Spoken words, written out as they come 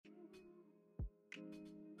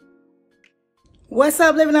What's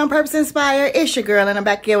up, Living on Purpose Inspired? It's your girl, and I'm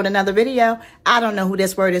back here with another video. I don't know who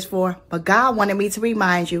this word is for, but God wanted me to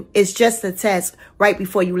remind you, it's just a test right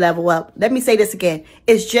before you level up. Let me say this again.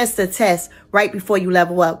 It's just a test right before you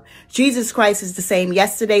level up. Jesus Christ is the same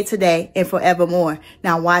yesterday, today, and forevermore.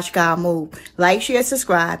 Now watch God move. Like, share,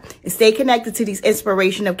 subscribe, and stay connected to these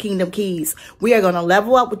inspirational kingdom keys. We are going to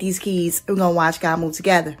level up with these keys, and we're going to watch God move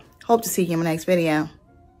together. Hope to see you in my next video.